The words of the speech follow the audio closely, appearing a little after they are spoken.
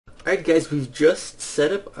Alright guys, we've just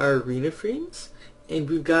set up our arena frames, and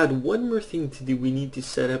we've got one more thing to do. We need to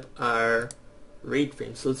set up our raid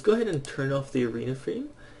frame. So let's go ahead and turn off the arena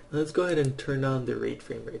frame, and let's go ahead and turn on the raid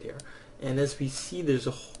frame right here. And as we see, there's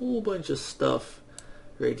a whole bunch of stuff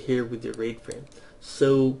right here with the raid frame.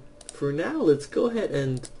 So for now, let's go ahead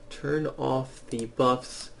and turn off the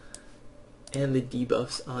buffs and the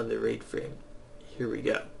debuffs on the raid frame. Here we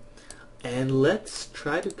go. And let's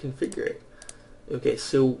try to configure it. Okay,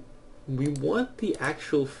 so we want the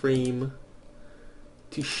actual frame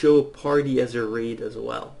to show a party as a raid as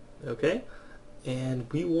well. Okay,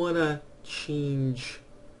 and we want to change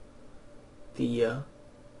the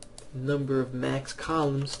number of max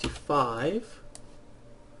columns to 5.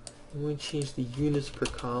 I'm going to change the units per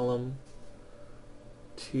column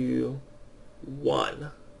to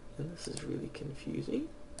 1. And this is really confusing.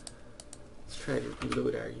 Let's try to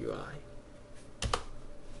reload our UI.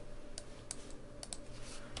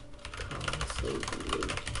 Console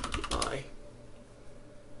reload UI.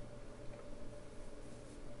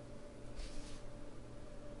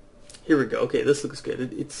 Here we go. Okay, this looks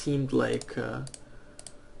good. It seemed like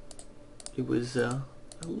it was a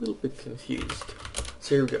little bit confused.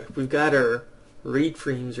 So here we go. We've got our raid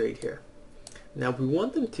frames right here. Now we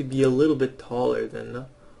want them to be a little bit taller than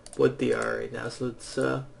what they are right now. So let's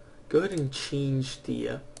go ahead and change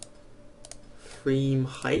the frame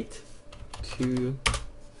height to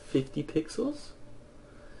 50 pixels.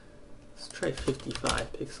 Let's try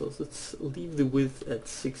 55 pixels. Let's leave the width at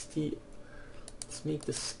 60. Let's make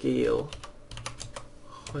the scale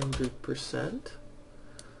 100%.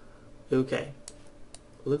 Okay.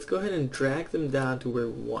 Let's go ahead and drag them down to where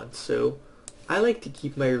we want. So I like to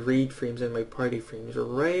keep my raid frames and my party frames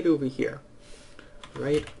right over here,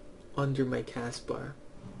 right under my cast bar.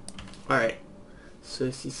 Alright, so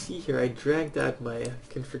as you see here, I dragged out my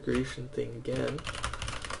configuration thing again.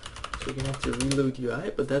 So you're going to have to reload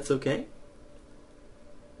UI, but that's okay.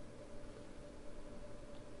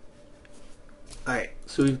 Alright,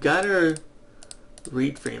 so we've got our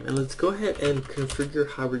raid frame, and let's go ahead and configure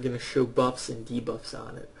how we're going to show buffs and debuffs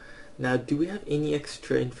on it. Now, do we have any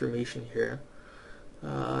extra information here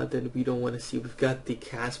that we don't want to see? We've got the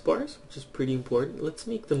cast bars, which is pretty important. Let's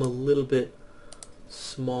make them a little bit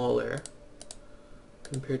smaller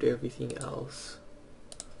compared to everything else.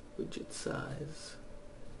 Widget size,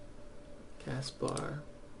 cast bar,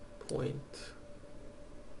 0.5.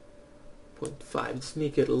 Let's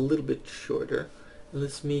make it a little bit shorter. And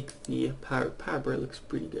let's make the power bar looks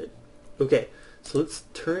pretty good. Okay, so let's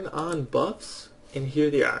turn on buffs, and here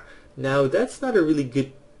they are. Now that's not a really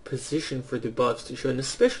good position for the buffs to show, and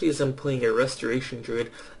especially as I'm playing a restoration druid,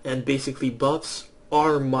 and basically buffs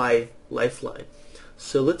are my lifeline.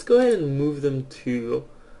 So let's go ahead and move them to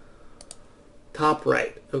top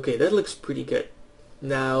right. Okay, that looks pretty good.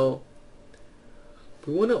 Now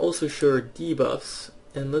we want to also show our debuffs,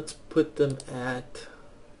 and let's put them at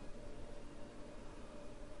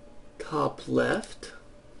top left.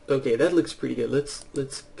 Okay, that looks pretty good. Let's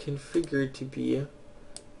configure it to be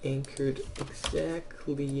anchored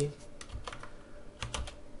exactly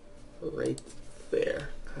right there.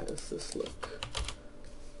 How does this look?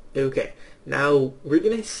 Okay, now we're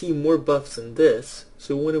gonna see more buffs in this,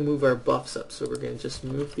 so we want to move our buffs up. So we're gonna just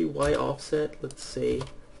move the Y offset, let's say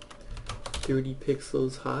 30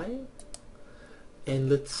 pixels high, and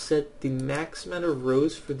let's set the max amount of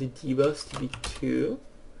rows for the debuffs to be 2,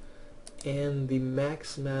 and the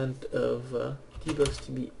max amount of debuffs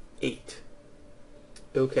to be 8.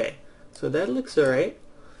 Okay, so that looks alright.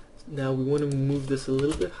 Now we want to move this a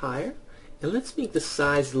little bit higher, and let's make the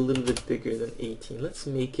size a little bit bigger than 18. Let's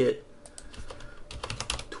make it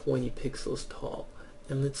 20 pixels tall,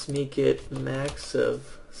 and let's make it max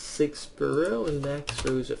of 6 per row and max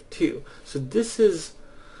rows of 2. So this is,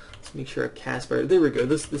 let's make sure our cast bar, there we go,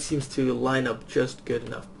 this seems to line up just good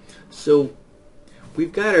enough. So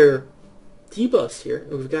we've got our debuffs here,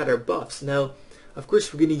 and we've got our buffs. Now of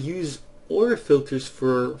course we're going to use aura filters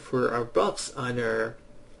for our buffs on our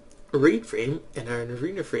raid frame and our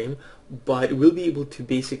arena frame, but we'll be able to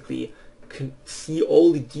basically see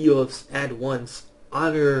all the debuffs at once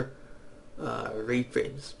on our raid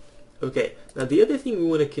frames. Okay, now the other thing we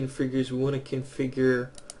want to configure is we want to configure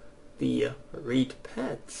the raid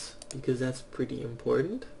pets, because that's pretty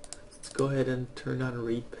important. Let's go ahead and turn on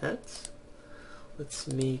raid pets. Let's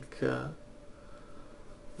make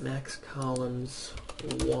max columns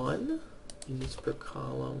 1, units per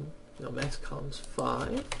column, no, max columns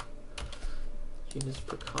 5, units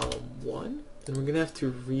per column 1, and we're going to have to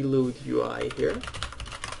reload UI here.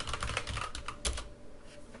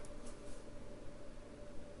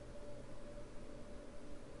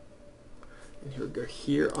 And here we go.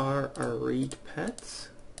 here are our raid pets.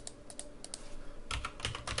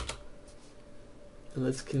 And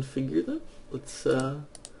let's configure them. Let's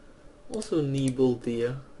also enable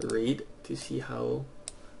the raid to see how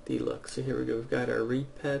they look. So here we go, we've got our raid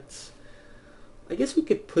pets. I guess we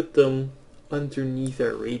could put them underneath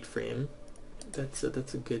our raid frame. That's a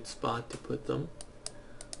good spot to put them.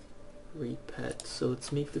 Raid pets. So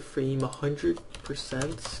let's make the frame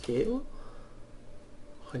 100% scale.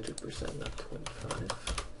 100%, not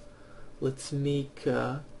 25. Let's make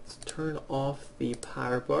let's turn off the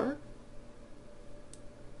power bar.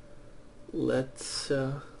 Let's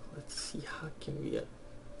see, how can we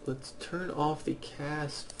let's turn off the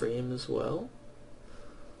cast frame as well.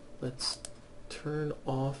 Let's turn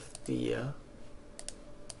off the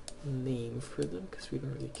name for them because we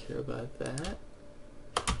don't really care about that,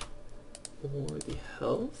 or the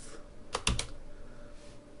health.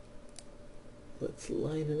 Let's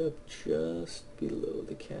line it up just below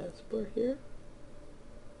the cast bar here.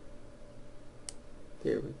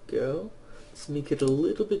 There we go. Let's make it a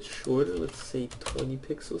little bit shorter. Let's say 20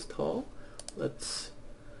 pixels tall.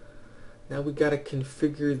 Now we gotta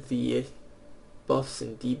configure the buffs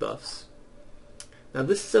and debuffs. Now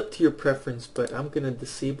this is up to your preference, but I'm gonna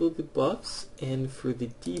disable the buffs, and for the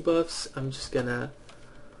debuffs I'm just gonna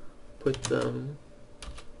put them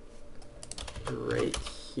right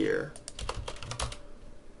here.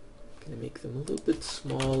 I'm gonna make them a little bit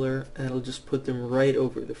smaller, and I'll just put them right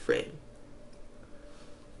over the frame.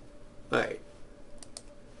 Alright.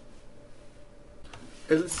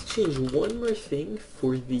 Let's change one more thing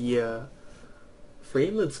for the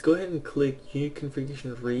frame. Let's go ahead and click Unit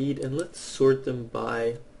Configuration Raid, and let's sort them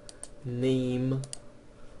by name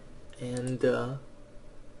and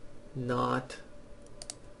not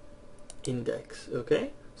index.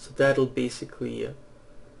 Okay, so that'll basically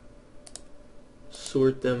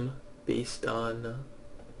sort them based on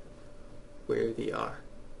where they are,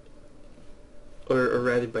 or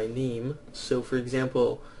rather by name. So for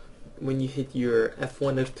example, when you hit your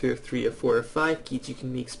F1, F2, F3, F4, F5 keys, you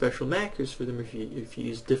can make special macros for them. If you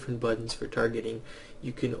use different buttons for targeting,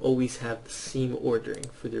 you can always have the same ordering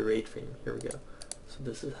for the raid frame. Here we go. So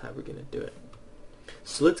this is how we're going to do it.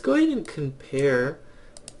 So let's go ahead and compare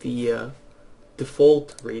the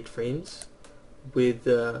default raid frames with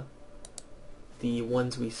the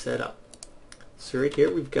ones we set up. So right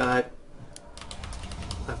here I've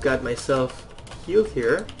got myself healed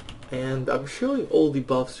here, and I'm showing all the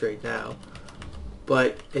buffs right now,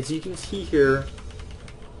 but as you can see here,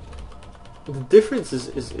 the difference is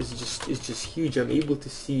just huge. I'm able to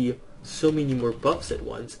see so many more buffs at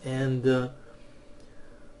once, and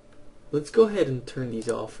let's go ahead and turn these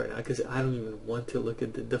off right now because I don't even want to look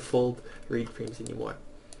at the default raid frames anymore.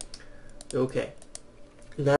 Okay,